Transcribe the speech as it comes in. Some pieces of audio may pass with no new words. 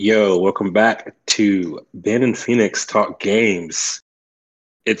Yo, welcome back to Ben and Phoenix Talk Games.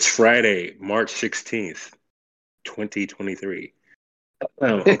 It's Friday, March 16th, 2023.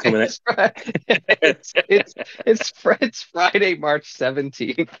 I'm coming at it's Friday, March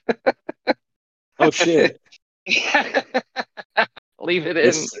 17th. Oh shit. Leave it in.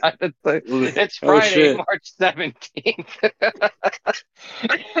 It's It's oh Friday, shit. March 17th.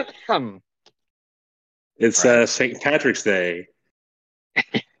 It's Right. St. Patrick's Day.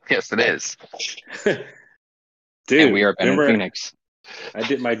 Yes, it is. And we Dude, are Ben and remember Phoenix. I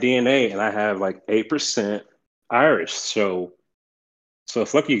did my DNA and I have like 8% Irish. So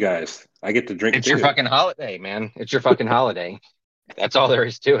fuck you guys. I get to drink It's your too. fucking holiday, man. It's your fucking holiday. That's all there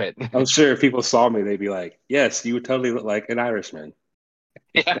is to it. I'm sure if people saw me, they'd be like, yes, you would totally look like an Irishman.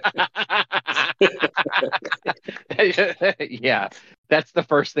 Yeah, that's the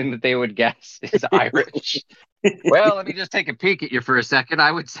first thing that they would guess is Irish. Well, let me just take a peek at you for a second.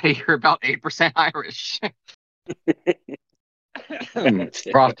 I would say you're about 8% Irish.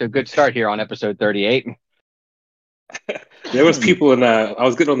 We're off to a good start here on episode 38. There was people in I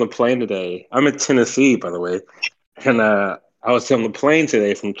was getting on the plane today. I'm in Tennessee, by the way. And I was on the plane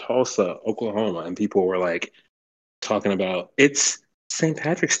today from Tulsa, Oklahoma, and people were like talking about it's St.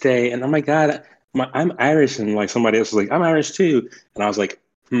 Patrick's Day, and oh my God, I'm Irish, and like somebody else was like, I'm Irish too, and I was like,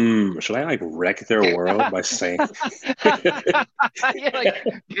 should I like wreck their world by saying? You're like,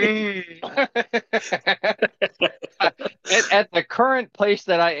 at the current place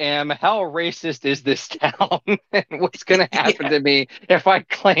that I am, how racist is this town? And what's going to happen to me if I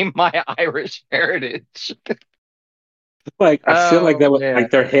claim my Irish heritage? Like I feel like Oh, that would man.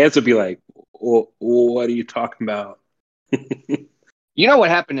 like their heads would be like, what are you talking about? You know what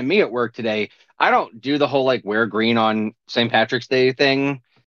happened to me at work today? I don't do the whole like wear green on St. Patrick's Day thing.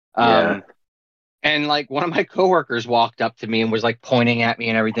 Yeah, And like one of my coworkers walked up to me and was like pointing at me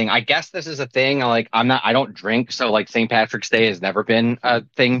and everything. I guess this is a thing. I don't drink, so like St. Patrick's Day has never been a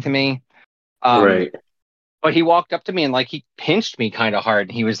thing to me. Um, right. but he walked up to me and like he pinched me kind of hard.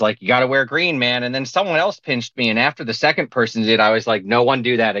 And he was like, "You got to wear green, man." And then someone else pinched me, and after the second person did, I was like, "No one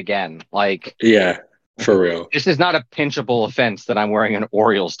do that again." Like Yeah, for real. this is not a pinchable offense that I'm wearing an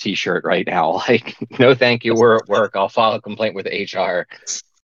Orioles t-shirt right now. Like, no, thank you. We're at work. I'll file a complaint with HR.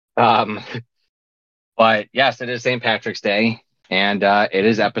 Um, But yes, it is St. Patrick's Day, and it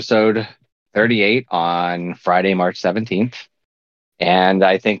is episode 38 on Friday, March 17th. And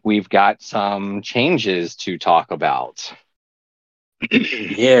I think we've got some changes to talk about.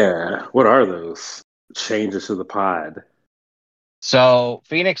 Yeah, what are those changes to the pod? So,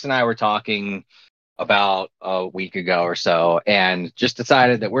 Phoenix and I were talking about a week ago or so, and just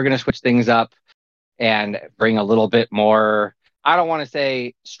decided that we're going to switch things up and bring a little bit more, I don't want to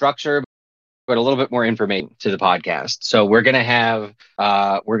say structure, but a little bit more information to the podcast. So we're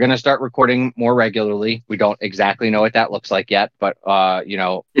gonna start recording more regularly. We don't exactly know what that looks like yet, but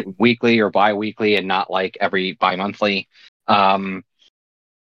weekly or bi-weekly and not like every bi-monthly. Um,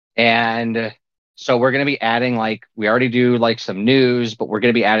 and so we're gonna be adding like we already do like some news, but we're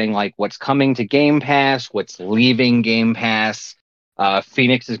gonna be adding like what's coming to Game Pass, what's leaving Game Pass.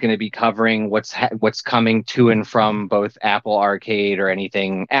 Phoenix is going to be covering what's coming to and from both Apple Arcade or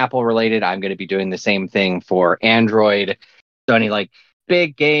anything Apple related. I'm going to be doing the same thing for Android. So any like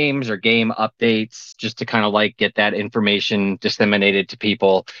big games or game updates, just to kind of like get that information disseminated to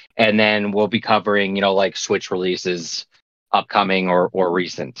people, and then we'll be covering like Switch releases, upcoming or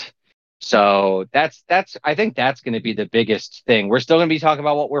recent. So that's I think that's going to be the biggest thing. We're still going to be talking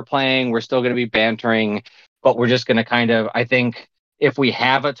about what we're playing. We're still going to be bantering, but we're just going to kind of I think if we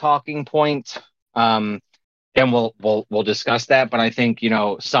have a talking point, then we'll discuss that. But I think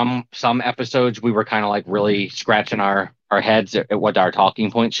some episodes we were kind of like really scratching our heads at what our talking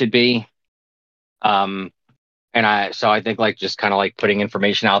point should be. And I think like just kind of like putting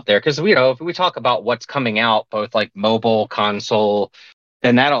information out there because if we talk about what's coming out, both like mobile, console,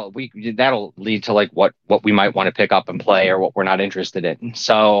 then that'll lead to like what we might want to pick up and play or what we're not interested in.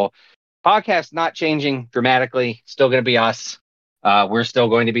 So podcast not changing dramatically, still going to be us. We're still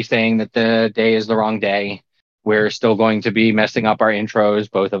going to be saying that the day is the wrong day. We're still going to be messing up our intros,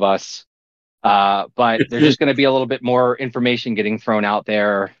 both of us. But there's just going to be a little bit more information getting thrown out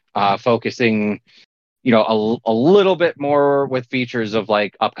there, focusing, a little bit more with features of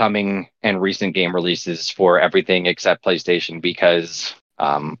like upcoming and recent game releases for everything except PlayStation because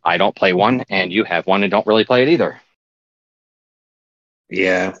I don't play one and you have one and don't really play it either.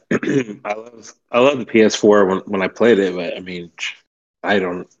 Yeah, I love the PS4 when I played it, but I mean, I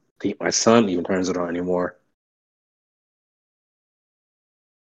don't think my son even turns it on anymore.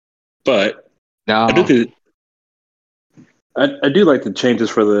 But I do No, think I do like the changes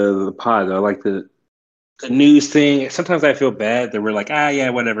for the pod. I like the news thing. Sometimes I feel bad that we're like, yeah,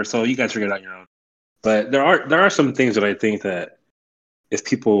 whatever. So you guys figure it out on your own. But there are some things that I think that if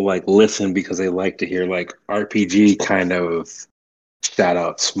people like listen because they like to hear like RPG kind of shout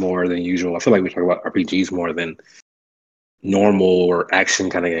outs more than usual. I feel like we talk about RPGs more than normal or action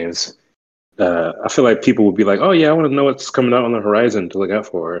kind of games. I feel like people would be like, oh yeah, I want to know what's coming out on the horizon to look out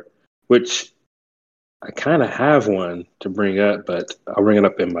for, which I kind of have one to bring up, but I'll bring it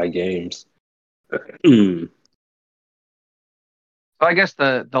up in my games. So I guess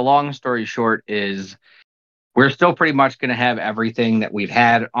the long story short is we're still pretty much going to have everything that we've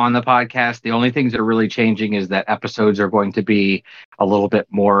had on the podcast. The only things that are really changing is that episodes are going to be a little bit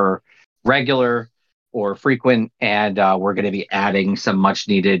more regular or frequent, and we're going to be adding some much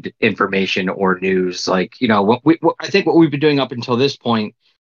needed information or news. Like, I think what we've been doing up until this point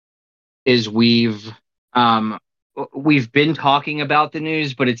is um, we've been talking about the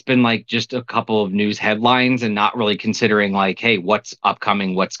news, but it's been like just a couple of news headlines and not really considering like, hey, what's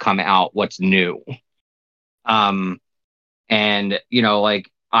upcoming, what's come out, what's new. Um, and like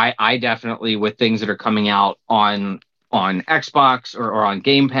I definitely, with things that are coming out on Xbox or on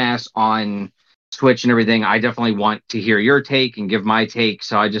Game Pass on Switch and everything, I definitely want to hear your take and give my take.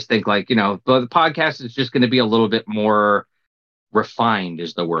 So I just think like, the podcast is just going to be a little bit more refined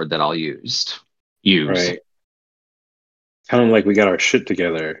is the word that I'll use. Right. Kind of like we got our shit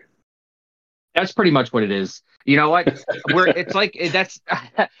together. That's pretty much what it is. You know what? It's like that's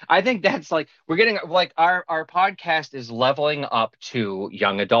I think that's like we're getting like our podcast is leveling up to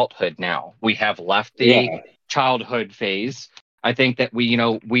young adulthood now. We have left the Yeah. childhood phase. I think that we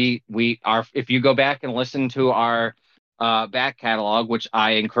are, if you go back and listen to our back catalog, which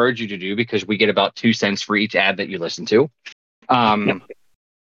I encourage you to do because we get about 2 cents for each ad that you listen to.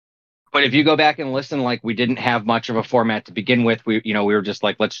 But if you go back and listen, like we didn't have much of a format to begin with. We were just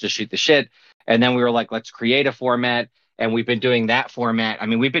like, let's just shoot the shit. And then we were like, let's create a format. And we've been doing that format. I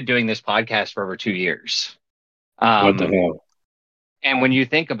mean, we've been doing this podcast for over 2 years. What the Um, hell? and when you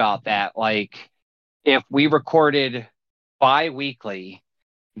think about that, like if we recorded bi-weekly,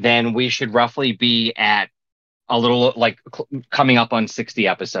 then we should roughly be at a little like coming up on 60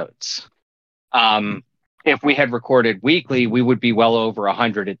 episodes. Um, if we had recorded weekly, we would be well over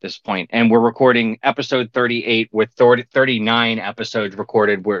 100 at this point. And we're recording episode 38 with 39 episodes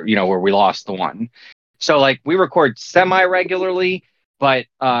recorded where we lost the one. So like we record semi regularly, but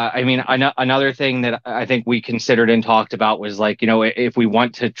I mean, another thing that I think we considered and talked about was like, if we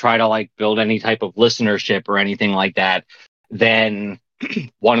want to try to like build any type of listenership or anything like that, then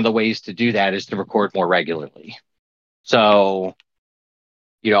one of the ways to do that is to record more regularly. So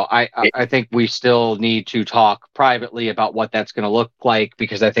I think we still need to talk privately about what that's going to look like,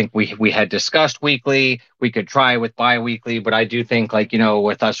 because I think we had discussed weekly. We could try with bi-weekly, but I do think like,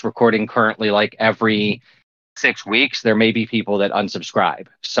 with us recording currently like every 6 weeks, there may be people that unsubscribe.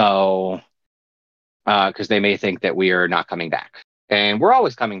 So, because they may think that we are not coming back. And we're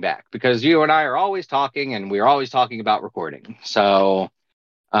always coming back because you and I are always talking and we're always talking about recording. So,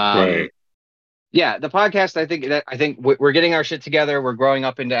 Right. yeah, the podcast, I think we're getting our shit together. We're growing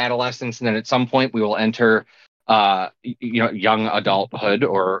up into adolescence, and then at some point we will enter young adulthood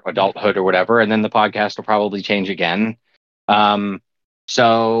or whatever, and then the podcast will probably change again.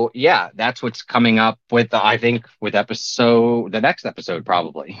 So yeah, that's what's coming up with I think with the next episode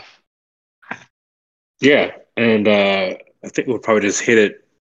probably. Yeah. And I think we'll probably just hit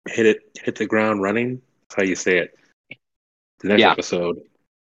the ground running. That's how you say it. The next Yeah. episode.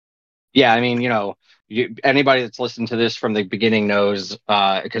 Yeah, I mean, anybody that's listened to this from the beginning knows,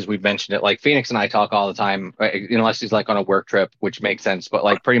 because we've mentioned it. Like Phoenix and I talk all the time, unless he's like on a work trip, which makes sense. But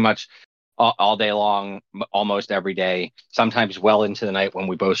like pretty much all day long, almost every day, sometimes well into the night when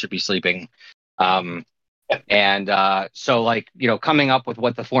we both should be sleeping. And so like coming up with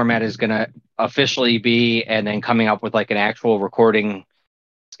what the format is going to officially be, and then coming up with like an actual recording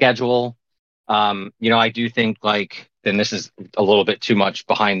schedule. I do think like, then this is a little bit too much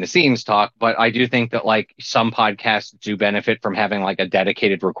behind the scenes talk, but I do think that like some podcasts do benefit from having like a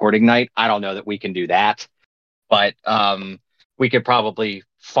dedicated recording night. I don't know that we can do that, but we could probably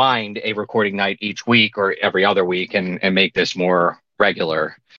find a recording night each week or every other week and make this more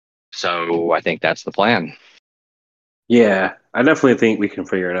regular. So I think that's the plan. Yeah, I definitely think we can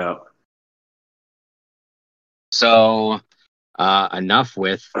figure it out. So enough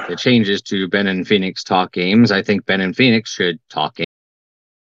with the changes to Ben and Phoenix Talk Games. I think Ben and Phoenix should talk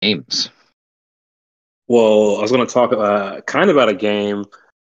games. Well, I was going to talk kind of about a game.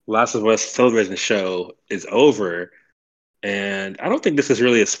 Last of Us television show is over, and I don't think this is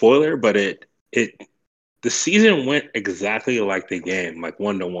really a spoiler, but it the season went exactly like the game, like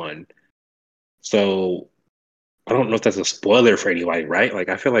 1-1. So I don't know if that's a spoiler for anybody, right? Like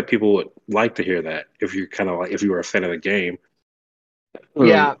I feel like people would like to hear that if you're kind of like if you were a fan of the game.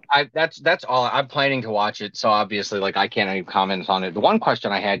 Yeah, that's all. I'm planning to watch it, so obviously, like, I can't even comment on it. The one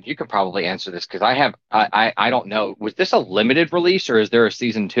question I had, you could probably answer this because I don't know. Was this a limited release or is there a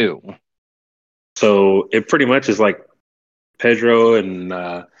season two? So it pretty much is like Pedro and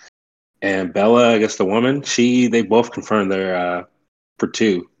Bella, I guess the woman, they both confirmed they're for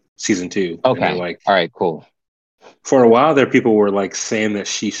season two, and they're Okay, like all right, cool. for a while there, people were like saying that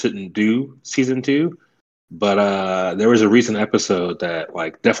she shouldn't do season two, but there was a recent episode that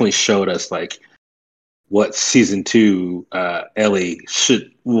like definitely showed us like what season two Ellie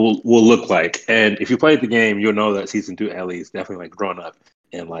will look like. And if you played the game, you'll know that season two Ellie is definitely like grown up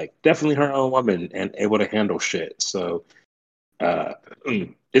and like definitely her own woman and able to handle shit. So uh,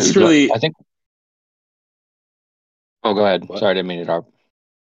 it's I really think. Oh, go ahead. what. Sorry, I didn't mean to interrupt.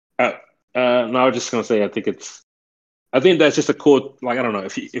 Uh, no, I was just gonna say I think that's just a cool like I don't know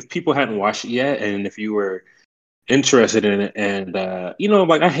if people hadn't watched it yet and if you were interested in it and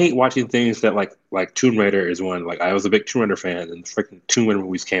like I hate watching things that like Tomb Raider is one like I was a big Tomb Raider fan and the freaking Tomb Raider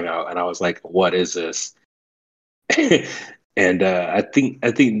movies came out and I was like what is this and I think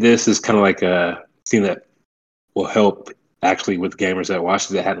this is kind of like a thing that will help actually with gamers that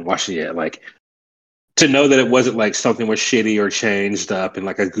watched it that hadn't watched it yet like to know that it wasn't like something was shitty or changed up in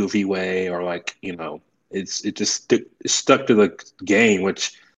like a goofy way or like it just stuck to the game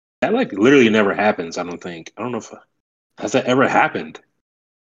which that like literally never happens I don't know if has that ever happened.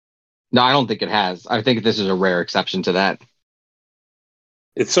 No, I don't think it has. I think this is a rare exception to that.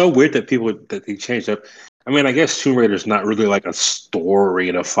 It's so weird that people that they changed up. I mean, I guess Tomb Raider is not really like a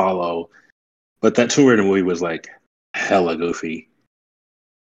story to follow, but that Tomb Raider movie was like hella goofy.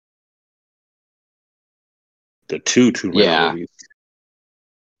 The two Tomb Raider Yeah. movies.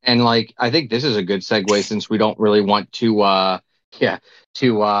 And like I think this is a good segue since we don't really want to yeah,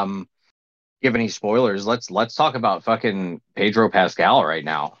 to give any spoilers. Let's talk about fucking Pedro Pascal right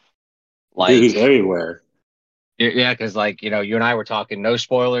now. Dude, he's Like everywhere. yeah, because like, you and I were talking no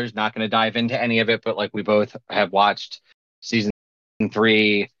spoilers, not gonna dive into any of it, but like we both have watched season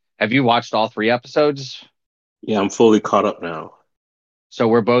three. Have you watched all three episodes? Yeah, I'm fully caught up now. So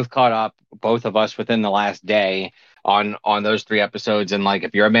we're both caught up, both of us within the last day on those three episodes. And like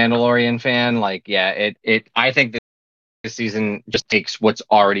if you're a Mandalorian fan, like yeah, it I think this season just takes what's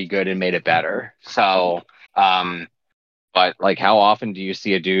already good and made it better. So but like how often do you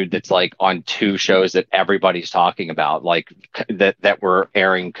see a dude that's like on two shows that everybody's talking about, like that were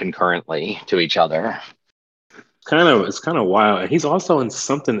airing concurrently to each other? It's kind of wild. And he's also in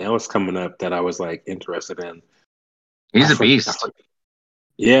something else coming up that I was like interested in. I He's a forget. beast.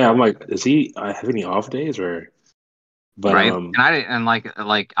 Yeah, I'm like, does he have any off days or? But Right. And I didn't and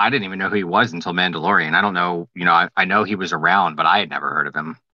like I didn't even know who he was until Mandalorian. I don't know, I know he was around, but I had never heard of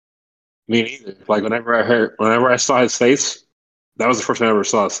him. me neither. Like whenever I saw his face, that was the first time I ever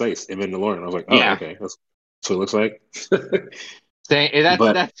saw his face in Mandalorian. I was like, oh, Yeah. okay, that's what it looks like.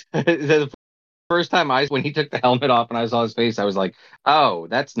 But That's the first time when he took the helmet off and I saw his face, I was like, oh,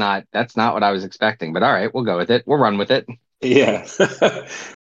 that's not what I was expecting. But all right, we'll go with it. We'll run with it. yeah,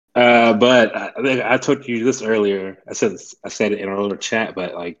 but I told you this earlier. I said it in our little chat.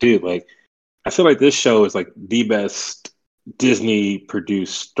 But like, dude, like, I feel like this show is like the best Disney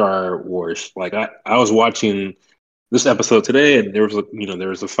produced Star Wars. Like, I was watching this episode today, and there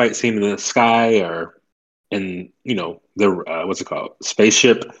was a fight scene in the sky, or in the what's it called,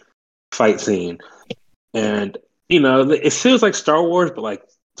 spaceship fight scene, and it feels like Star Wars, but like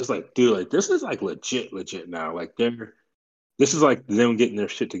just like dude, like this is like legit now. Like this is like them getting their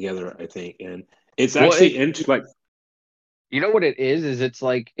shit together, I think, and it's Well, actually into like you know what it is it's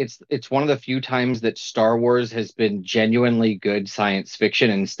like it's one of the few times that Star Wars has been genuinely good science fiction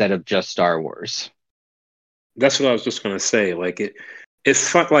instead of just Star Wars. that's what I was just gonna say. Like it's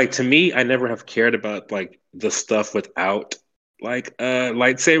fun. Like to me, I never have cared about like the stuff without like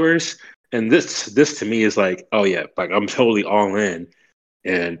lightsabers, and this to me is like, oh yeah, like I'm totally all in.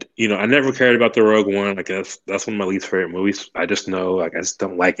 And I never cared about the Rogue One. Like that's one of my least favorite movies. I just know, like I just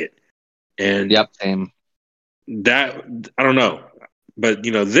don't like it. And Yep, same. that I don't know, but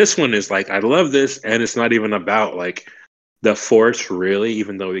this one is like I love this, and it's not even about like the Force really,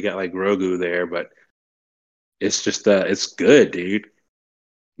 even though we got like Grogu there, but it's just it's good, dude.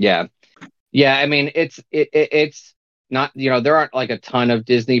 Yeah. Yeah, I mean it's not, there aren't like a ton of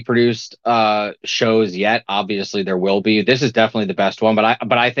Disney produced shows yet. Obviously there will be. This is definitely the best one, but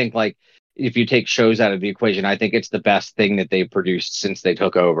I think like if you take shows out of the equation, I think it's the best thing that they've produced since they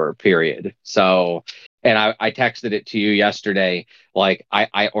took over, period. So, and I texted it to you yesterday, like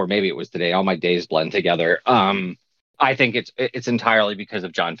or maybe it was today, all my days blend together. I think it's entirely because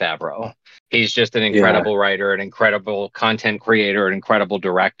of Jon Favreau. He's just an Yeah. incredible writer, an incredible content creator, an incredible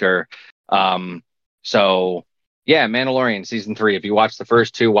director. So yeah, Mandalorian season 3. If you watch the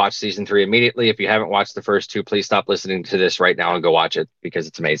first two, watch season 3 immediately. If you haven't watched the first two, please stop listening to this right now and go watch it because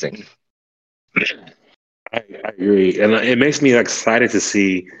it's amazing. I agree, and it makes me excited to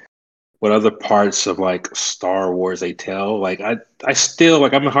see what other parts of like Star Wars they tell. Like I still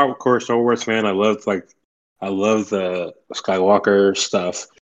like I'm a hardcore Star Wars fan. I love the Skywalker stuff,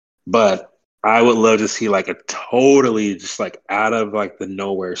 but I would love to see like a totally just like out of like the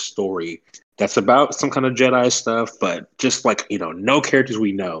nowhere story that's about some kind of Jedi stuff, but just like no characters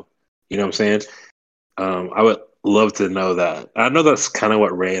we know. You know what I'm saying? I would love to know that. I know that's kind of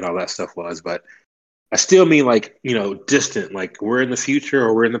what Rey and all that stuff was, but I still mean like, distant, like we're in the future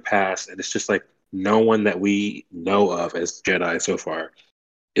or we're in the past, and it's just like no one that we know of as Jedi so far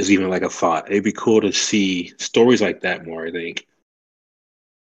is even like a thought. It'd be cool to see stories like that more, I think.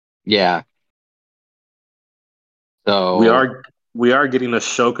 Yeah. We So are we are getting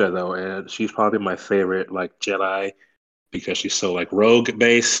Ahsoka though, and she's probably my favorite like Jedi because she's so like rogue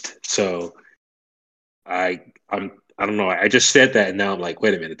based. So I don't know. I just said that and now I'm like,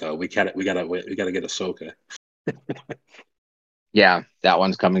 wait a minute though. We gotta get Ahsoka. yeah, that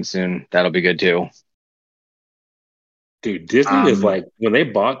one's coming soon. That'll be good too. Dude, Disney is Um, like when they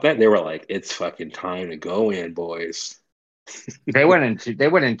bought that, they were like, it's fucking time to go in, boys. they went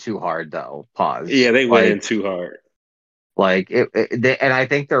in too hard though. Yeah, Pause. they went in too hard. And I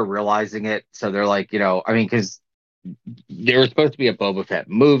think they're realizing it. So they're like, I mean, because there was supposed to be a Boba Fett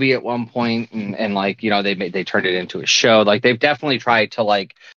movie at one point, and like, they turned it into a show. Like they've definitely tried to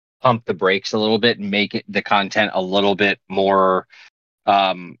like pump the brakes a little bit and make the content a little bit more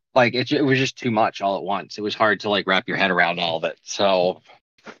like it was just too much all at once. It was hard to like wrap your head around all of it. So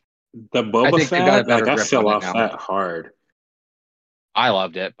The I Boba think they've got a Fett, like better I grip fell on it off now. that hard. I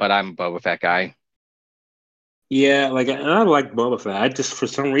loved it, but I'm a Boba Fett guy. Yeah, like and I like Boba Fett. I just for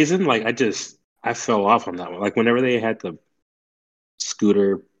some reason, like I fell off on that one. Like whenever they had the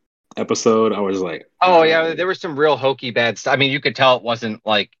scooter episode, I was like, Oh oh yeah, there was some real hokey bad stuff. I mean, you could tell it wasn't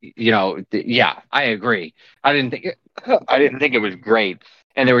like, yeah, I agree. I didn't think it, I didn't think it was great.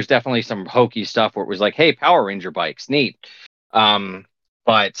 And there was definitely some hokey stuff where it was like, hey, Power Ranger bikes, neat.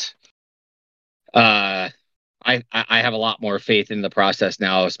 But uh I have a lot more faith in the process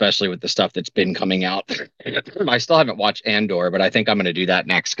now, especially with the stuff that's been coming out. I still haven't watched Andor, but I think I'm going to do that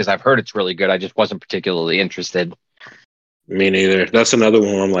next because I've heard it's really good. I just wasn't particularly interested. me neither. That's another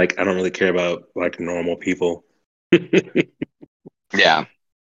one where I'm like, I don't really care about like normal people. Yeah.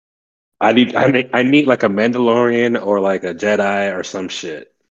 I need like a Mandalorian or like a Jedi or some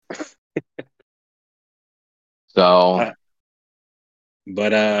shit. So, Uh,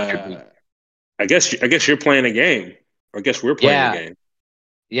 but I guess you're playing a game. Or I guess we're playing a yeah, game.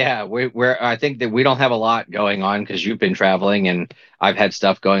 yeah, I think that we don't have a lot going on because you've been traveling and I've had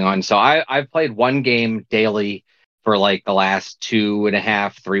stuff going on. So I've played one game daily for like the last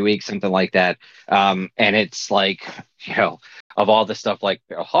 2.5, 3 weeks, something like that. And it's like, you know, of all the stuff like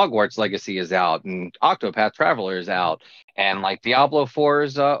Hogwarts Legacy is out and Octopath Traveler is out, and like Diablo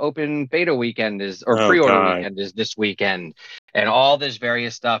 4's open beta weekend is or Oh pre-order God. weekend is this weekend, and all this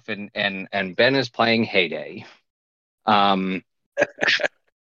various stuff, and Ben is playing HeyDay. Um,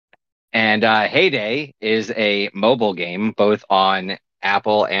 And HeyDay is a mobile game, both on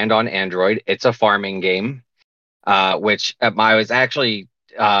Apple and on Android. It's a farming game, which I was actually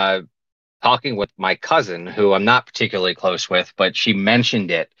talking with my cousin, who I'm not particularly close with, but she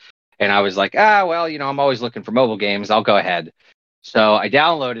mentioned it. And I was like, well, I'm always looking for mobile games. I'll go ahead. So I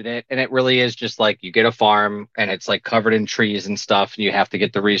downloaded it, and it really is just like you get a farm, and it's like covered in trees and stuff. And you have to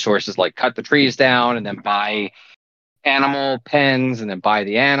get the resources, like cut the trees down and then buy animal pens and then buy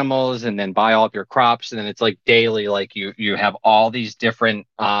the animals and then buy all of your crops, and then it's like daily, like you have all these different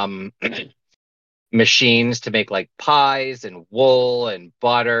machines to make like pies and wool and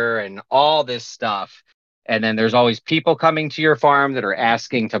butter and all this stuff, and then there's always people coming to your farm that are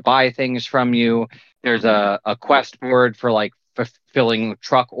asking to buy things from you. There's a quest board for like fulfilling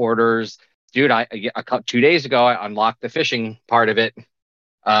truck orders. Dude, 2 days ago I unlocked the fishing part of it.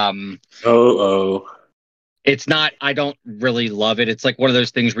 um Oh oh. It's not, I don't really love it. It's like one of those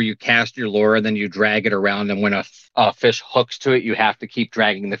things where you cast your lure and then you drag it around. And when a fish hooks to it, you have to keep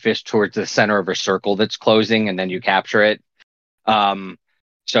dragging the fish towards the center of a circle that's closing and then you capture it. Um,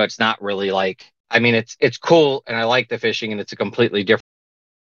 so it's not really like, I mean, it's cool and I like the fishing and it's a completely different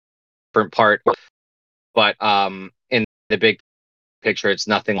different part, but in the big picture, it's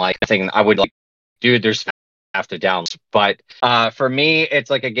nothing like a thing I would like. Dude, there's have to download. But for me, it's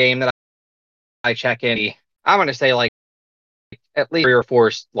like a game that I check in. I'm gonna say like at least 3 or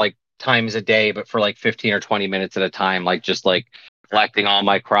 4 like times a day, but for like 15 or 20 minutes at a time, like just like collecting all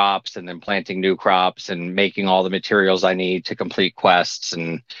my crops and then planting new crops and making all the materials I need to complete quests.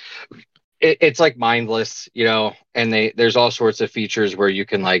 And it's like mindless, you know, and there's all sorts of features where you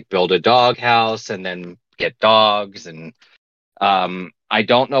can like build a dog house and then get dogs. And I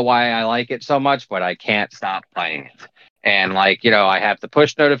don't know why I like it so much, but I can't stop playing it. And like, you know, I have the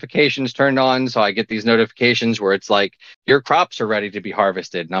push notifications turned on, so I get these notifications where it's like your crops are ready to be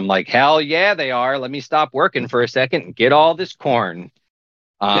harvested, and I'm like, hell yeah, they are. Let me stop working for a second and get all this corn.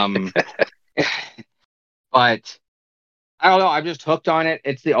 Um, but I don't know. I'm just hooked on it.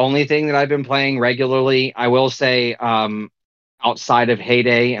 It's the only thing that I've been playing regularly. I will say, outside of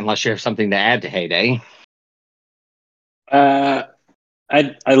HeyDay, unless you have something to add to HeyDay. Uh,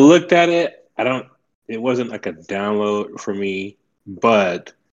 I looked at it. I don't. It wasn't like a download for me,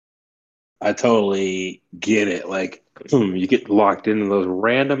 but I totally get it. Like you get locked into those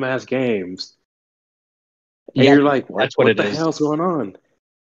random ass games, and Yep, you're like, that's what what it the is. hell's going on?"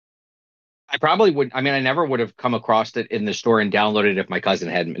 I probably would. I mean, I never would have come across it in the store and downloaded it if my cousin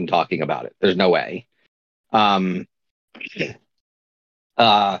hadn't been talking about it. There's no way. Um,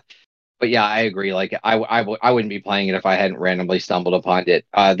 uh, but yeah, I agree. Like, I wouldn't be playing it if I hadn't randomly stumbled upon it.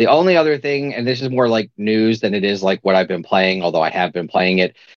 The only other thing, and this is more like news than it is like what I've been playing, although I have been playing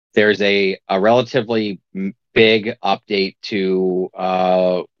it. There's a relatively big update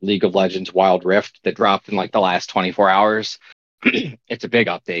to League of Legends Wild Rift that dropped in like the last 24 hours. It's a big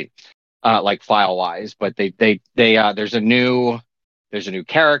update, like file wise, but there's a new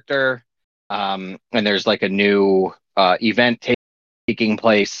character, and there's like a new event taking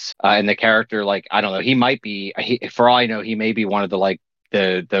place, and the character, like, I don't know, he might be for all I know, he may be one of the like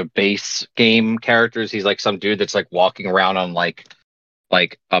the base game characters. He's like some dude that's like walking around on like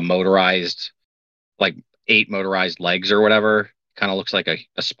a motorized, like 8 motorized legs or whatever. Kind of looks like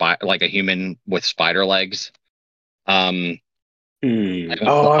like a human with spider legs. um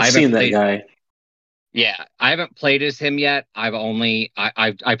Oh, I've I haven't seen that played. guy. Yeah, I haven't played as him yet.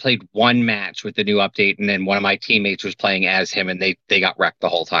 I played one match with the new update, and then one of my teammates was playing as him, and they got wrecked the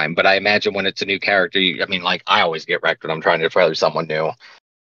whole time. But I imagine when it's a new character, I mean, like, I always get wrecked when I'm trying to play someone new.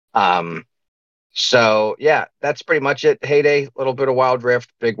 Um, so yeah, that's pretty much it. Heyday, little bit of Wild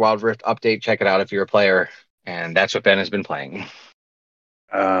Rift, big Wild Rift update. Check it out if you're a player, and that's what Ben has been playing.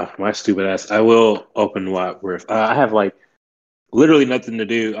 My stupid ass. I will open Wild Rift. I have like literally nothing to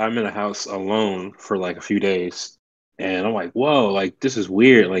do. I'm in a house alone for like a few days, and I'm like, whoa, like this is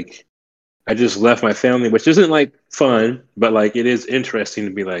weird. Like I just left my family, which isn't like fun, but like it is interesting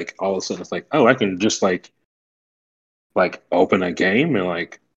to be like all of a sudden it's like, oh, I can just like open a game and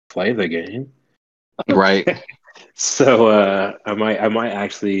like play the game. Right. So I might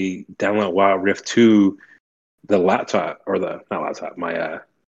actually download Wild Rift to the laptop or the not laptop, my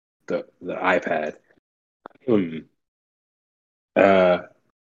the iPad. Hmm. Uh,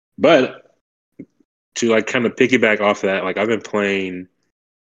 but to like kind of piggyback off that, like I've been playing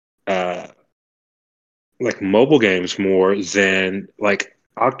uh like mobile games more than like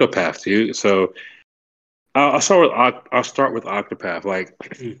Octopath, dude. So I'll start with Octopath. Like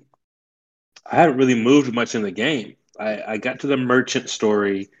I haven't really moved much in the game. I got to the merchant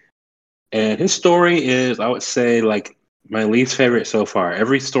story, and his story is, I would say, like my least favorite so far.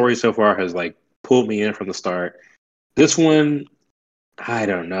 Every story so far has like pulled me in from the start. This one, I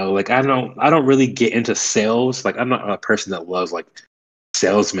don't know. Like I don't really get into sales. Like I'm not a person that loves like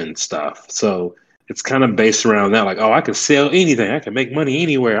salesman stuff. So it's kind of based around that. Like, oh, I can sell anything. I can make money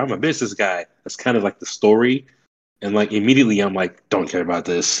anywhere. I'm a business guy. That's kind of like the story. And like immediately I'm like, don't care about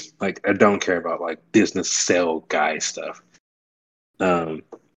this. Like I don't care about like business sale guy stuff. Um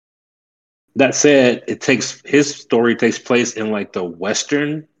that said, his story takes place in like the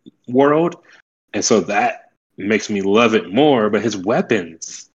Western world. And so that makes me love it more. But his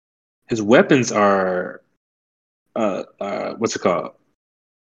weapons are what's it called?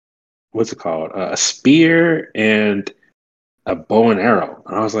 What's it called? A spear and a bow and arrow.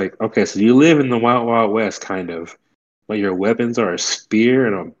 And I was like, okay, so you live in the Wild Wild West, kind of, but your weapons are a spear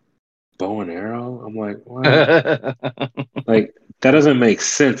and a bow and arrow. I'm like, what? Like that doesn't make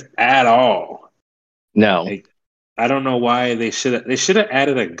sense at all. No. Like I don't know why they should have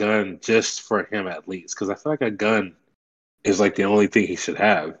added a gun just for him at least, because I feel like a gun is like the only thing he should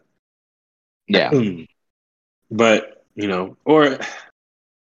have. Yeah. But or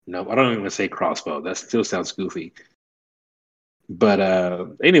no, I don't even say crossbow. That still sounds goofy.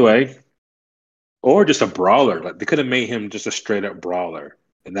 But anyway, or just a brawler. Like they could have made him just a straight up brawler,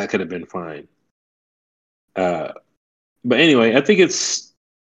 and that could have been fine. Uh, but anyway, I think it's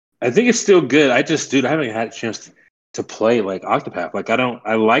still good. I just, dude, I haven't had a chance to play like Octopath. Like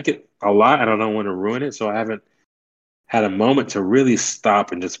I like it a lot. I don't want to ruin it, so I haven't had a moment to really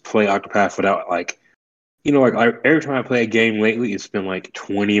stop and just play Octopath without like, like every time I play a game lately, it's been like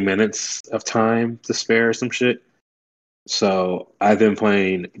 20 minutes of time to spare or some shit. So I've been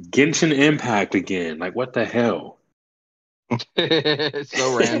playing Genshin Impact again. Like, what the hell?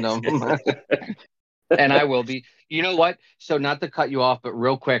 So random. And I will be. You know what? So not to cut you off, but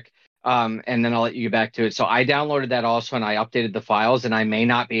real quick, and then I'll let you get back to it. So I downloaded that also, and I updated the files, and I may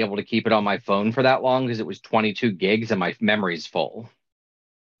not be able to keep it on my phone for that long because it was 22 gigs and my memory's full.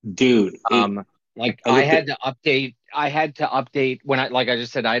 Dude, Like I looked at I had to update when like I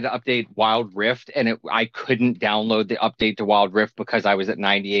just said, I had to update Wild Rift, and I couldn't download the update to Wild Rift because I was at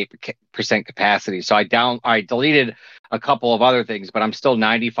 98% capacity. So I deleted a couple of other things, but I'm still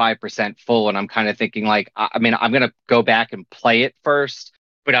 95% full, and I'm kind of thinking like, I mean, I'm gonna go back and play it first,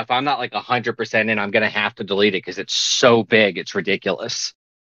 but if I'm not like 100% in, I'm gonna have to delete it because it's so big, it's ridiculous.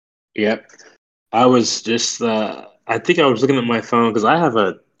 Yep. I was just I think I was looking at my phone because I have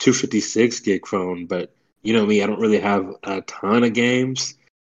a 256 gig phone, but you know me, I don't really have a ton of games.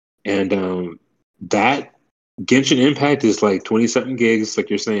 And that Genshin Impact is like 20 something gigs, like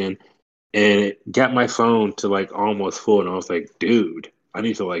you're saying, and it got my phone to like almost full, and I was like, dude, I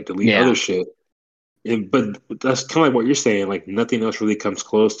need to like delete other Yeah. shit. But that's kind of like what you're saying, like nothing else really comes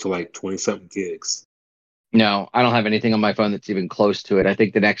close to like 20 something gigs. No, I don't have anything on my phone that's even close to it. I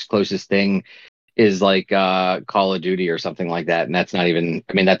think the next closest thing is like Call of Duty or something like that. And that's not even,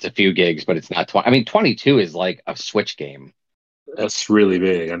 I mean, that's a few gigs, but it's not 20. I mean, 22 is like a Switch game. That's really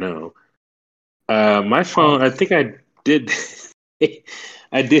big, I know. My Oh. phone, I think I did,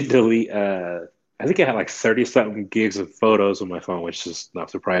 I did delete. I think I had like 30 something gigs of photos on my phone, which is not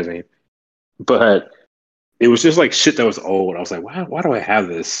surprising. But it was just like shit that was old. I was like, why do I have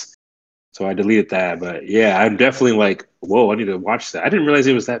this? So I deleted that. But yeah, I'm definitely like, whoa, I need to watch that. I didn't realize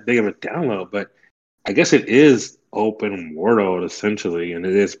it was that big of a download, but I guess it is open world essentially, and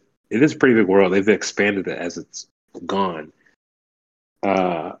it is a pretty big world. They've expanded it as it's gone.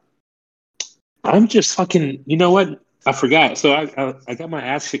 Uh, I'm just fucking. You know what? I forgot. So I got my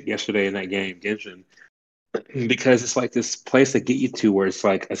ass kicked yesterday in that game, Genshin, because it's like this place they get you to where it's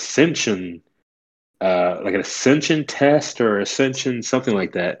like ascension, like an ascension test or ascension something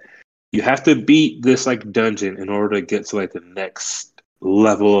like that. You have to beat this like dungeon in order to get to like the next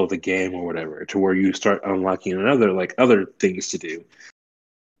level of the game or whatever, to where you start unlocking another like other things to do.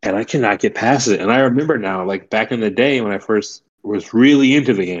 And I cannot get past it. And I remember now, like back in the day when I first was really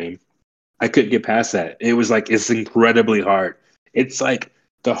into the game, I couldn't get past that. It was like it's incredibly hard. It's like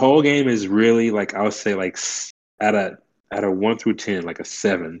the whole game is really like I would say like at a 1 through 10, like a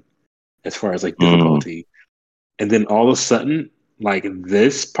 7 as far as like Mm. difficulty. And then all of a sudden, like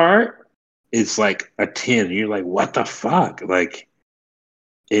this part is like a 10. You're like, what the fuck? Like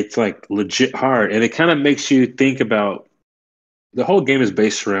it's like legit hard. And it kind of makes you think about the whole game is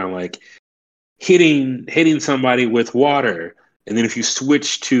based around like hitting somebody with water. And then if you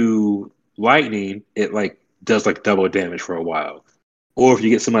switch to lightning, it like does like double damage for a while. Or if you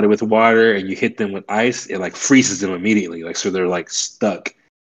get somebody with water and you hit them with ice, it like freezes them immediately. Like so they're like stuck.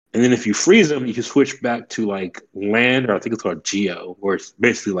 And then if you freeze them, you can switch back to like land, or I think it's called Geo, where it's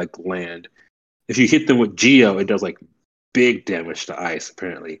basically like land. If you hit them with Geo, it does like big damage to ice,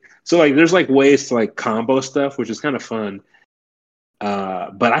 apparently. So like there's like ways to like combo stuff, which is kind of fun.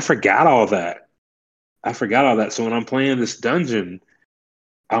 But I forgot all that. I forgot all that. So when I'm playing this dungeon,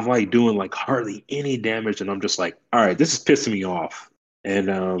 I'm like doing like hardly any damage, and I'm just like, all right, this is pissing me off.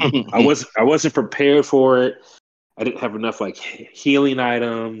 And I wasn't prepared for it. I didn't have enough like healing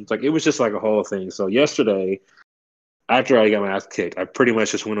items. Like it was just like a whole thing. So yesterday, after I got my ass kicked, I pretty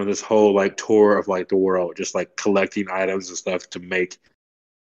much just went on this whole like tour of like the world, just like collecting items and stuff to make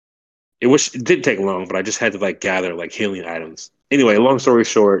it. Which it didn't take long, but I just had to like gather like healing items. Anyway, long story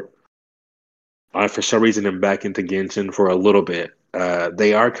short, I for some reason am back into Genshin for a little bit.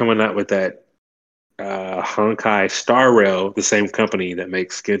 They are coming out with that Honkai Star Rail, the same company that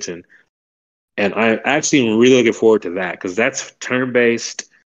makes Genshin, and I actually am really looking forward to that because that's turn based.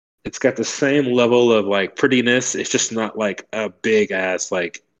 It's got the same level of like prettiness. It's just not like a big ass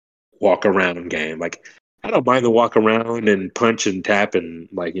like walk around game. Like I don't mind the walk around and punch and tap and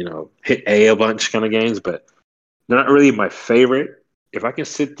like hit a bunch kind of games, but they're not really my favorite. If I can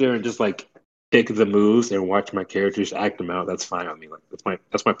sit there and just like pick the moves and watch my characters act them out, that's fine with me. Like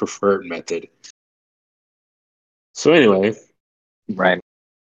that's my preferred method. So anyway, Right.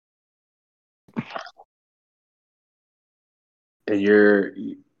 And you're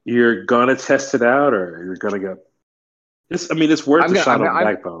gonna test it out, or you're gonna go. It's I mean, it's worth I'm a gonna. shot I'm. on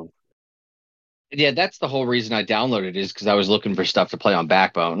I'm. Backbone. Yeah, that's the whole reason I downloaded it is because I was looking for stuff to play on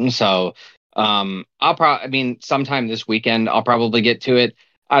Backbone. So, I'll probably. I mean, sometime this weekend I'll probably get to it.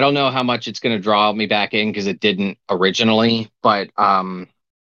 I don't know how much it's gonna draw me back in because it didn't originally, but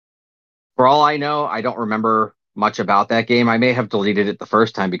for all I know, I don't remember much about that game. I may have deleted it the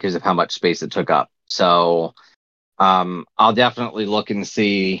first time because of how much space it took up. So, I'll definitely look and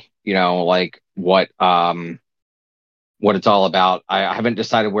see, like what it's all about. I haven't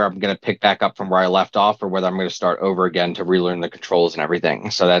decided where I'm going to pick back up from where I left off, or whether I'm going to start over again to relearn the controls and everything.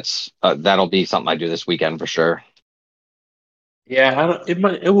 So that'll be something I do this weekend for sure. Yeah, I don't.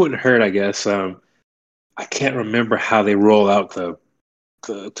 It wouldn't hurt, I guess. I can't remember how they roll out the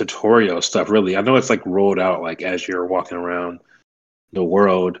tutorial stuff. Really, I know it's like rolled out like as you're walking around the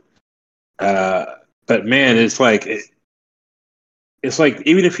world. Uh, but man, it's like even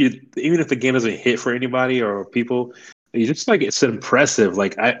if the game doesn't hit for anybody or people, you just like it's impressive.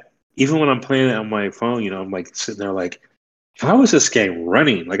 Like I even when I'm playing it on my phone, I'm like sitting there like, how is this game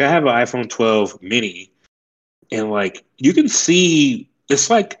running? Like I have an iPhone 12 mini, and like you can see it's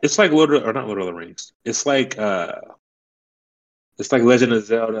like Lord or not Lord of the Rings. It's like Legend of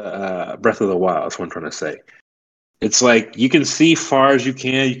Zelda, Breath of the Wild. That's what I'm trying to say. It's like you can see far as you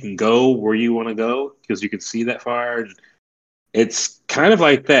can. You can go where you want to go because you can see that far. It's kind of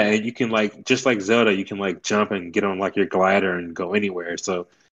like that. And you can like just like Zelda, you can like jump and get on like your glider and go anywhere. So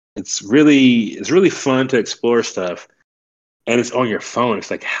it's really fun to explore stuff. And it's on your phone. It's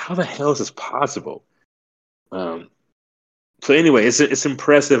like how the hell is this possible? Um, so anyway, it's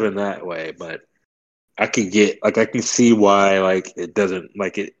impressive in that way, but I can see why like it doesn't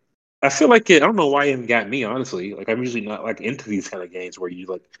like it. I feel like it. I don't know why it even got me honestly. Like I'm usually not like into these kind of games where you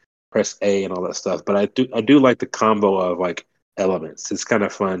like press A and all that stuff. But I do like the combo of like elements. It's kind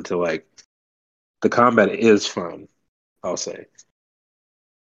of fun to like the combat is fun. I'll say.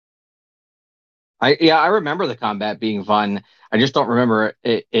 I remember the combat being fun. I just don't remember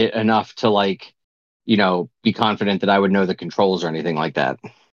it enough to like, be confident that I would know the controls or anything like that.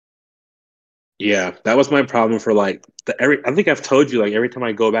 Yeah, that was my problem for like the every. I think I've told you like every time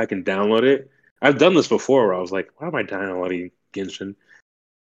I go back and download it, I've done this before where I was like, why am I downloading Genshin?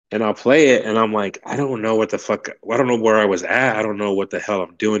 And I'll play it and I'm like, I don't know what the fuck. I don't know where I was at. I don't know what the hell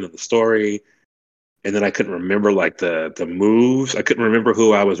I'm doing in the story. And then I couldn't remember like the moves. I couldn't remember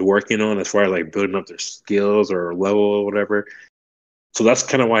who I was working on as far as like building up their skills or level or whatever. So that's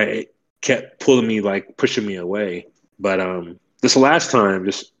kind of why it kept pulling me like pushing me away. But this last time,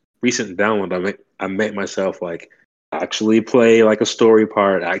 just recent download, I made myself like actually play like a story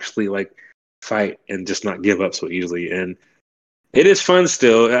part, actually like fight and just not give up so easily. And it is fun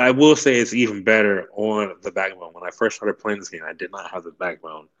still. I will say it's even better on the backbone. When I first started playing this game, I did not have the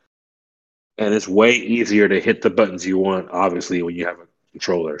backbone. And it's way easier to hit the buttons you want, obviously, when you have a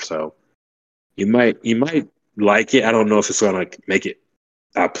controller. So you might like it. I don't know if it's gonna make it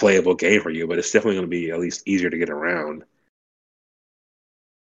a playable game for you, but it's definitely gonna be at least easier to get around.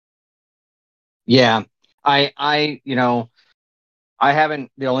 Yeah. I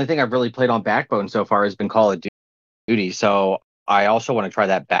haven't. The only thing I've really played on Backbone so far has been Call of Duty. So I also want to try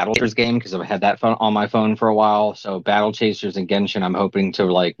that Battle Chasers game because I've had that phone on my phone for a while. So Battle Chasers and Genshin, I'm hoping to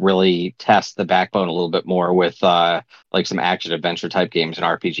like really test the Backbone a little bit more with like some action adventure type games and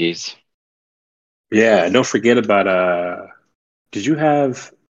RPGs. Yeah, and don't forget about did you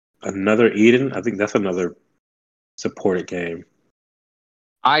have another Eden? I think that's another supported game.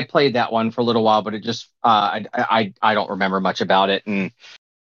 I played that one for a little while, but it just I don't remember much about it. And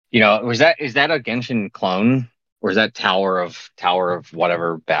was that is that a Genshin clone or is that Tower of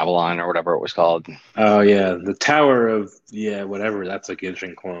whatever Babylon or whatever it was called? Oh yeah, the Tower of yeah, whatever, that's a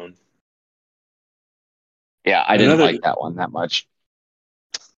Genshin clone. Yeah, I didn't Another like that one that much.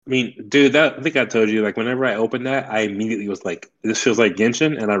 I mean, dude, that I think I told you, like whenever I opened that, I immediately was like, this feels like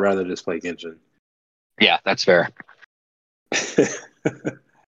Genshin, and I'd rather just play Genshin. Yeah, that's fair.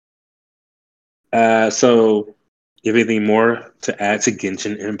 So you have anything more to add to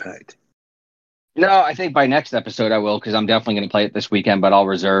Genshin Impact? No, I think by next episode I will because I'm definitely going to play it this weekend, but I'll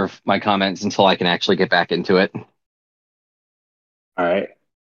reserve my comments until I can actually get back into it. All right.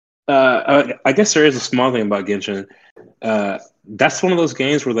 I guess there is a small thing about Genshin. That's one of those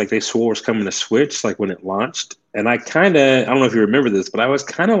games where like they swore was coming to Switch, like when it launched, and I don't know if you remember this, but I was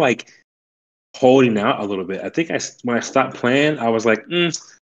kind of like holding out a little bit. I think when I stopped playing, I was like,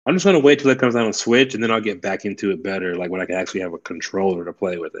 I'm just gonna wait till it comes out on Switch, and then I'll get back into it better, like when I can actually have a controller to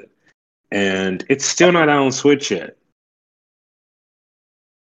play with it. And it's still not out on Switch yet.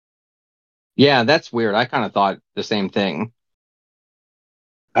 Yeah, that's weird. I kind of thought the same thing.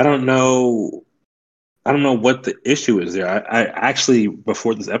 I don't know. I don't know what the issue is there. I actually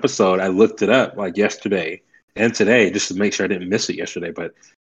before this episode, I looked it up like yesterday and today just to make sure I didn't miss it yesterday. But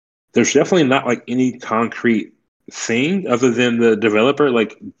there's definitely not like any concrete thing other than the developer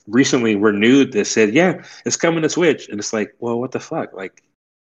like recently renewed that said, yeah, it's coming to Switch. And it's like, well, what the fuck? Like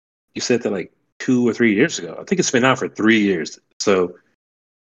you said that like 2 or 3 years ago. I think it's been out for 3 years. So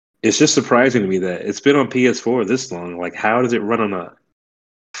it's just surprising to me that it's been on PS4 this long. Like, how does it run on a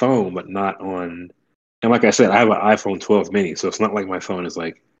phone but not on? And like I said, I have an iPhone 12 mini, so it's not like my phone is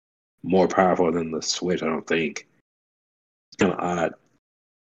like more powerful than the Switch. I don't think it's kind of odd.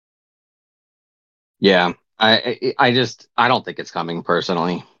 Yeah, I don't think it's coming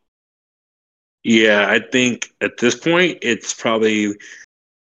personally. Yeah, I think at this point it's probably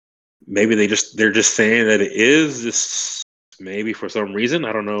maybe they're just saying that it is just maybe for some reason.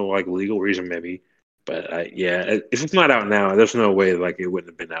 I don't know, like legal reason maybe. But yeah, if it's not out now, there's no way like it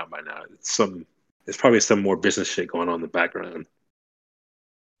wouldn't have been out by now. It's probably some more business shit going on in the background.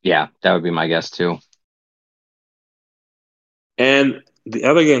 Yeah, that would be my guess too. And the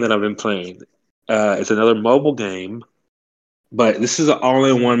other game that I've been playing, it's another mobile game, but this is an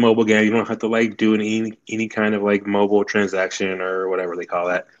all-in-one mobile game. You don't have to like do any kind of like mobile transaction or whatever they call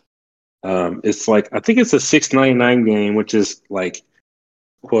that. It's like I think it's a 6.99 game, which is like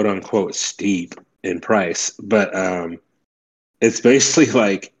quote unquote steep in price, but it's basically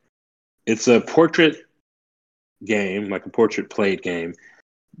like it's a portrait game, like a portrait played game.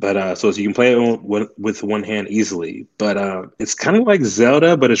 But so you can play it with one hand easily. But it's kind of like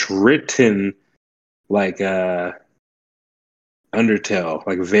Zelda, but it's written like Undertale,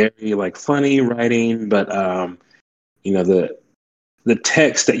 like very like funny writing. But you know the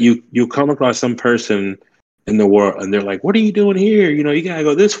text that you come across some person in the world, and they're like, "What are you doing here? You know, you gotta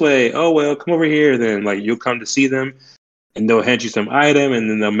go this way. Oh well, come over here." Then like you'll come to see them, and they'll hand you some item, and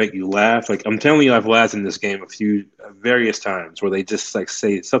then they'll make you laugh. Like I'm telling you, I've laughed in this game a few various times where they just like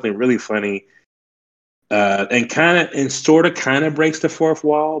say something really funny and kind of and sort of kind of breaks the fourth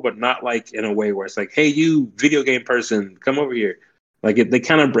wall, but not like in a way where it's like, "Hey, you video game person, come over here." Like they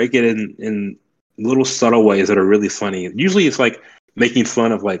kind of break it in little subtle ways that are really funny. Usually, it's like making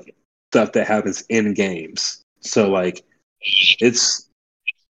fun of like stuff that happens in games. So like, it's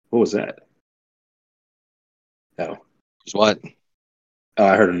what was that? Oh, What? oh,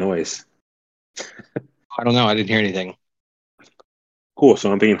 I heard a noise. I don't know. I didn't hear anything. Cool.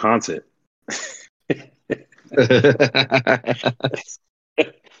 So I'm being haunted.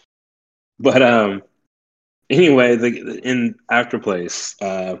 But anyway, in Afterplace,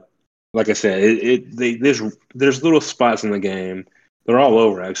 like I said, there's little spots in the game. They're all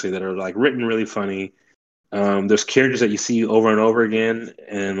over actually that are like written really funny. There's characters that you see over and over again,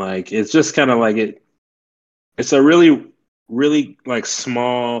 and like it's just kind of like it. It's a really like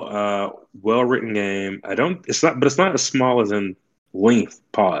small, well written game. I don't. It's not, but it's not as small as in length.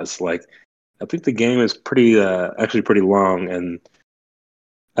 Pause. Like I think the game is pretty actually pretty long, and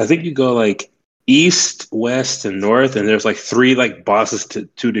I think you go like east, west, and north, and there's like three like bosses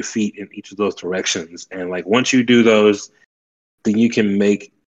to defeat in each of those directions. And like once you do those, then you can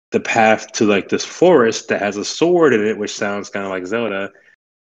make the path to like this forest that has a sword in it, which sounds kind of like Zelda.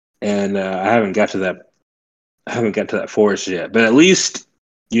 And I haven't got to that. I haven't got to that forest yet, but at least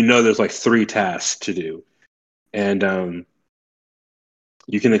you know there's like three tasks to do, and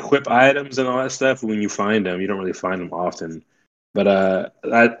you can equip items and all that stuff when you find them. You don't really find them often. But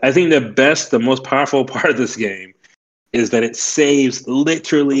I think the most powerful part of this game is that it saves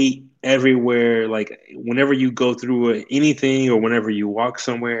literally everywhere. Like whenever you go through anything or whenever you walk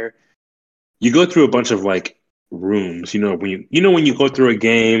somewhere, you go through a bunch of like rooms. You know when you go through a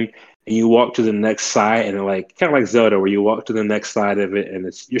game and you walk to the next side and like kind of like Zelda where you walk to the next side of it and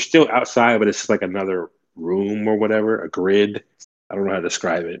it's you're still outside but it's just like another room or whatever, a grid. I don't know how to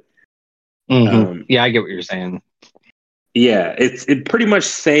describe it. Um, Yeah, I get what you're saying. yeah, it pretty much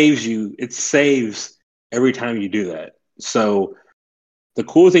saves you. It saves every time you do that. So the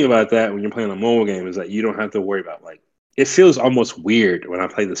cool thing about that when you're playing a mobile game is that you don't have to worry about like it feels almost weird when I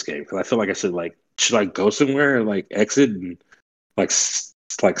play this game because I feel like I should I go somewhere and like exit and like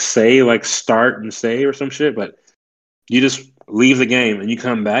like say like start and say or some shit, but you just leave the game and you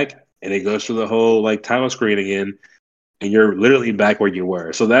come back and it goes through the whole like title screen again and you're literally back where you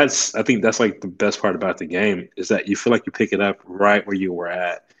were. So I think that's like the best part about the game is that you feel like you pick it up right where you were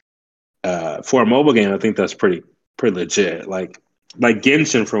at. For a mobile game, I think that's pretty legit. Like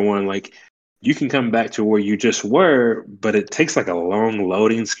Genshin for one, like you can come back to where you just were, but it takes like a long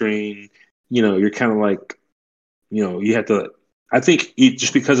loading screen. You know, you're kind of like, you know, you have to I think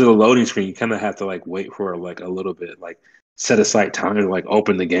just because of the loading screen, you kind of have to like wait for like a little bit, like set aside time to like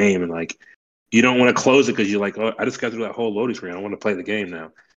open the game, and like you don't want to close it because you're like, oh, I just got through that whole loading screen. I want to play the game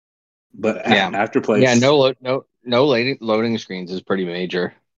now. But Yeah. Yeah, Afterplace, no loading screens is pretty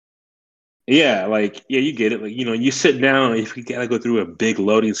major. yeah, like yeah, you get it. Like you sit down if you gotta go through a big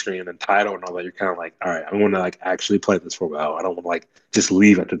loading screen and title and all that, you're kind of like, all right, I want to like actually play this for a while. I don't want to like just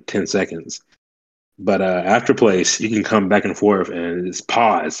leave after 10 seconds. But after place, you can come back and forth and it's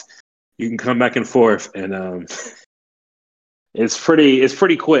pause. You can come back and forth and it's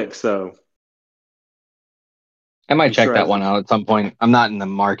pretty quick. So I might I'm check sure that as one out at some point. I'm not in the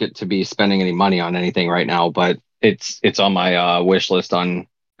market to be spending any money on anything right now, but it's on my wish list on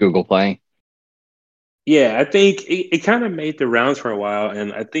Google Play. yeah, I think it kind of made the rounds for a while,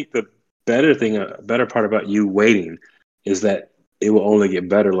 and I think the better part about you waiting is that it will only get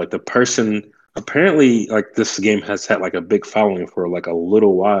better. Like the person apparently like this game has had like a big following for like a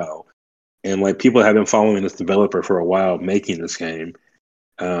little while, and like people have been following this developer for a while making this game.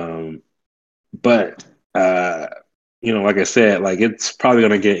 Um, but like I said, like it's probably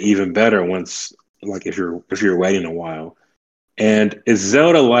gonna get even better once like if you're waiting a while. And it's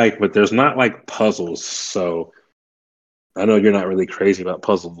Zelda like, but there's not like puzzles, so I know you're not really crazy about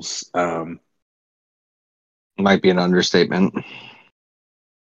puzzles. Might be an understatement.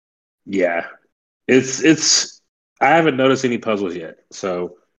 Yeah, it's. I haven't noticed any puzzles yet,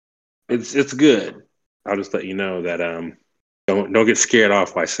 so it's good. I'll just let you know that don't get scared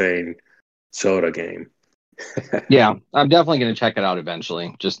off by saying soda game. Yeah, I'm definitely going to check it out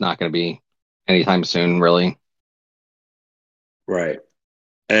eventually. Just not going to be anytime soon, really. Right.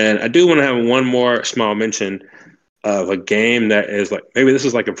 And I do want to have one more small mention of a game that is like maybe this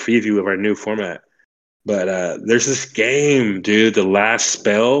is like a preview of our new format. But there's this game, dude, The Last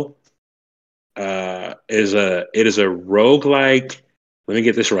Spell. It is a roguelike. Let me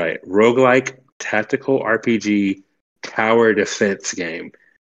get this right. Roguelike tactical RPG tower defense game.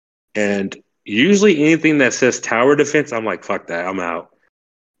 And usually anything that says tower defense, I'm like, fuck that, I'm out.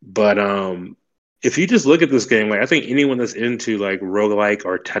 But if you just look at this game, like I think anyone that's into like roguelike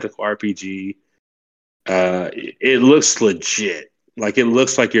or tactical RPG, it looks legit. Like it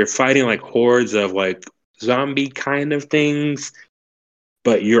looks like you're fighting like hordes of like zombie kind of things,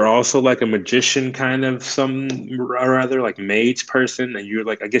 but you're also like a magician kind of some or other like mage person, and you're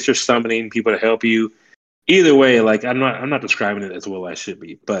like I guess you're summoning people to help you. Either way, like I'm not describing it as well as I should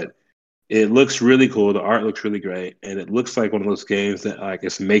be, but it looks really cool. The art looks really great, and it looks like one of those games that like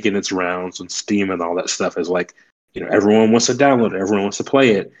it's making its rounds on Steam and all that stuff. Is like everyone wants to download it, everyone wants to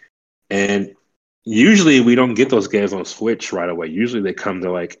play it, and usually we don't get those games on Switch right away. Usually they come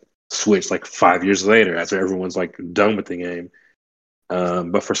to like Switch like 5 years later after everyone's like done with the game.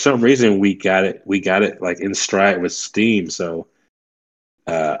 But for some reason we got it. We got it like in stride with Steam. So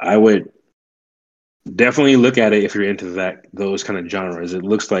I would definitely look at it if you're into those kind of genres. It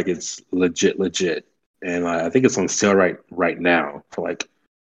looks like it's legit, and I think it's on sale right now for like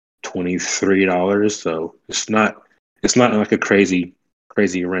 $23. So it's not like a crazy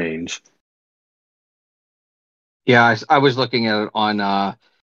range. Yeah, I was looking at it on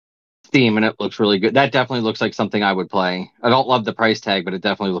Steam and it looks really good. That definitely looks like something I would play. I don't love the price tag, but it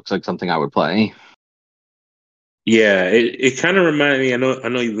definitely looks like something I would play. Yeah, it kind of reminded me. I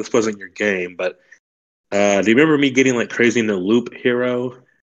know this wasn't your game, but do you remember me getting like crazy into Loop Hero?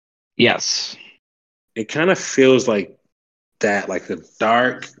 Yes. It kind of feels like that, like the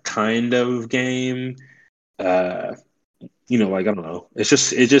dark kind of game. Uh, like I don't know. It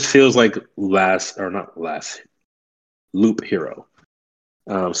just feels like last or not last Loop Hero.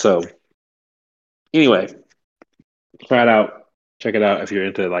 So anyway, try it out. Check it out if you're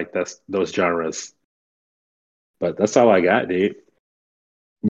into like those genres. But that's all I got, dude.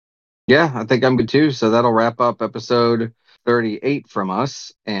 Yeah, I think I'm good too. So that'll wrap up episode 38 from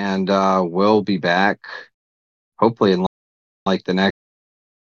us. And we'll be back hopefully in like the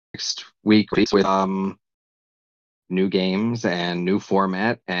next week with new games and new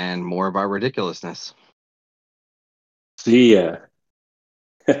format and more of our ridiculousness. See ya.